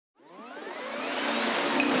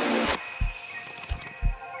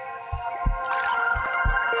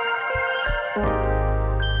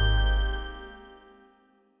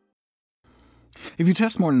If you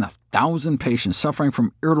test more than 1,000 patients suffering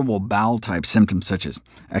from irritable bowel-type symptoms such as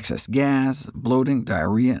excess gas, bloating,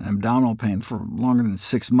 diarrhea, and abdominal pain for longer than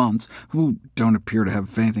 6 months, who don't appear to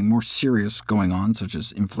have anything more serious going on, such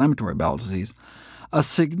as inflammatory bowel disease, a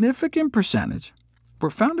significant percentage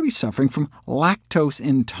were found to be suffering from lactose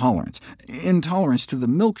intolerance to the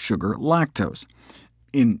milk sugar lactose.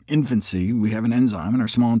 In infancy, we have an enzyme in our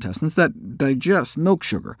small intestines that digests milk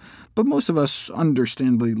sugar, but most of us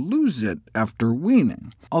understandably lose it after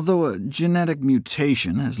weaning. Although a genetic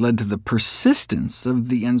mutation has led to the persistence of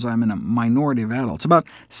the enzyme in a minority of adults, about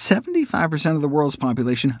 75% of the world's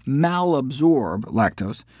population malabsorb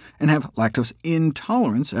lactose and have lactose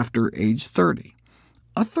intolerance after age 30.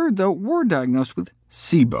 A third, though, were diagnosed with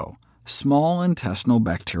SIBO, small intestinal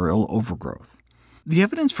bacterial overgrowth. The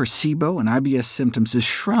evidence for SIBO and IBS symptoms is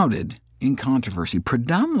shrouded in controversy,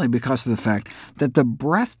 predominantly because of the fact that the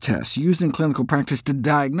breath tests used in clinical practice to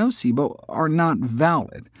diagnose SIBO are not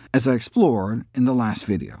valid, as I explored in the last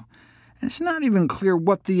video. And it's not even clear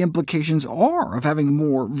what the implications are of having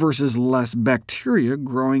more versus less bacteria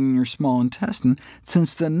growing in your small intestine,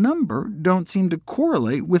 since the number don't seem to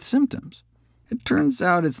correlate with symptoms. It turns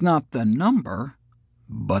out it's not the number,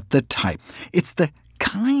 but the type. It's the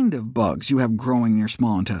kind of bugs you have growing in your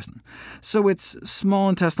small intestine. So it's small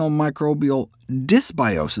intestinal microbial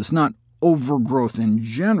dysbiosis, not overgrowth in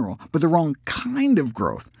general, but the wrong kind of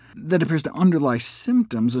growth that appears to underlie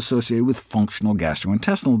symptoms associated with functional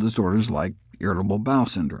gastrointestinal disorders like irritable bowel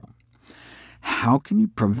syndrome. How can you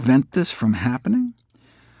prevent this from happening?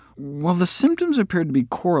 Well, the symptoms appear to be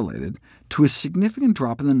correlated to a significant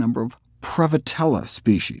drop in the number of Prevotella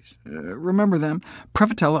species. Remember them?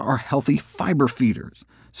 Prevotella are healthy fiber feeders,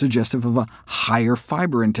 suggestive of a higher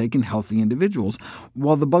fiber intake in healthy individuals,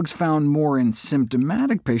 while the bugs found more in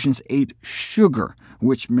symptomatic patients ate sugar,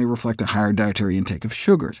 which may reflect a higher dietary intake of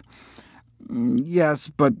sugars.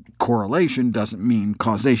 Yes, but correlation doesn't mean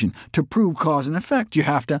causation. To prove cause and effect, you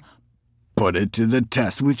have to put it to the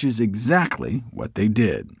test, which is exactly what they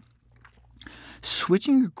did.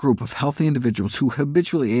 Switching a group of healthy individuals who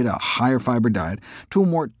habitually ate a higher fiber diet to a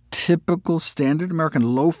more typical standard American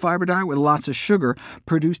low-fiber diet with lots of sugar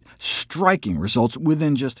produced striking results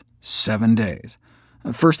within just 7 days.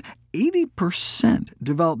 First, 80%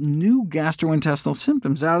 developed new gastrointestinal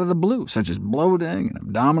symptoms out of the blue, such as bloating and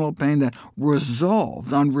abdominal pain, that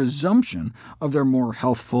resolved on resumption of their more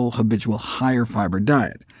healthful, habitual, higher-fiber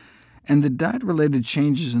diet. And the diet-related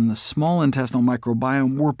changes in the small intestinal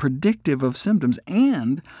microbiome were predictive of symptoms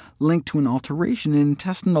and linked to an alteration in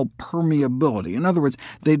intestinal permeability. In other words,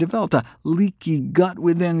 they developed a leaky gut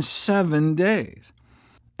within 7 days.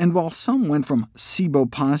 And while some went from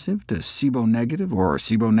SIBO positive to SIBO negative, or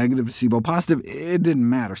SIBO negative to SIBO positive, it didn't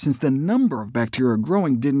matter, since the number of bacteria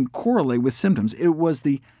growing didn't correlate with symptoms. It was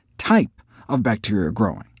the type of bacteria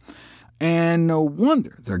growing. And no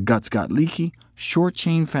wonder their guts got leaky.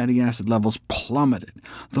 Short-chain fatty acid levels plummeted.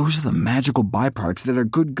 Those are the magical byproducts that our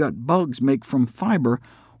good gut bugs make from fiber,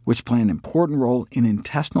 which play an important role in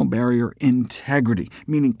intestinal barrier integrity,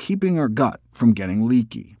 meaning keeping our gut from getting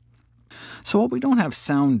leaky. So while we don't have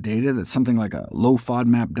sound data that something like a low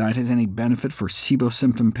FODMAP diet has any benefit for SIBO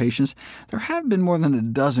symptom patients, there have been more than a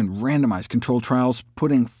dozen randomized controlled trials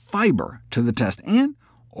putting fiber to the test, and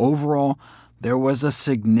overall, there was a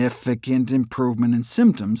significant improvement in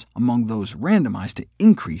symptoms among those randomized to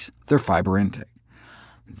increase their fiber intake.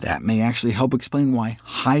 That may actually help explain why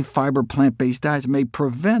high-fiber plant-based diets may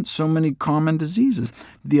prevent so many common diseases,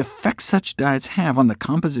 the effect such diets have on the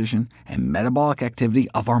composition and metabolic activity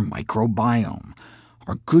of our microbiome.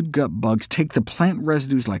 Our good gut bugs take the plant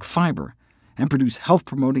residues like fiber and produce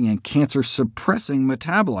health-promoting and cancer-suppressing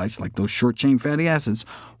metabolites like those short-chain fatty acids,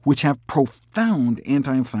 which have profound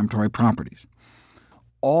anti-inflammatory properties.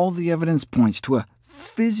 All the evidence points to a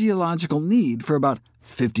physiological need for about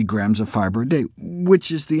 50 grams of fiber a day,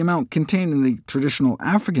 which is the amount contained in the traditional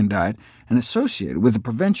African diet and associated with the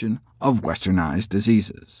prevention of westernized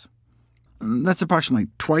diseases. That's approximately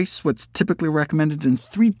twice what's typically recommended and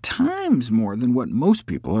 3 times more than what most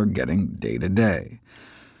people are getting day to day.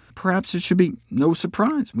 Perhaps it should be no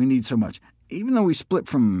surprise we need so much. Even though we split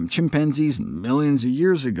from chimpanzees millions of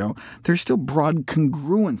years ago, there's still broad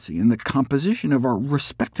congruency in the composition of our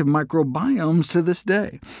respective microbiomes to this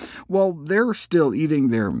day. While they're still eating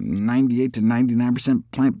their 98 to 99%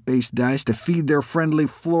 plant-based diets to feed their friendly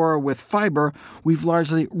flora with fiber, we've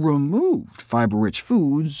largely removed fiber-rich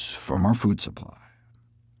foods from our food supply.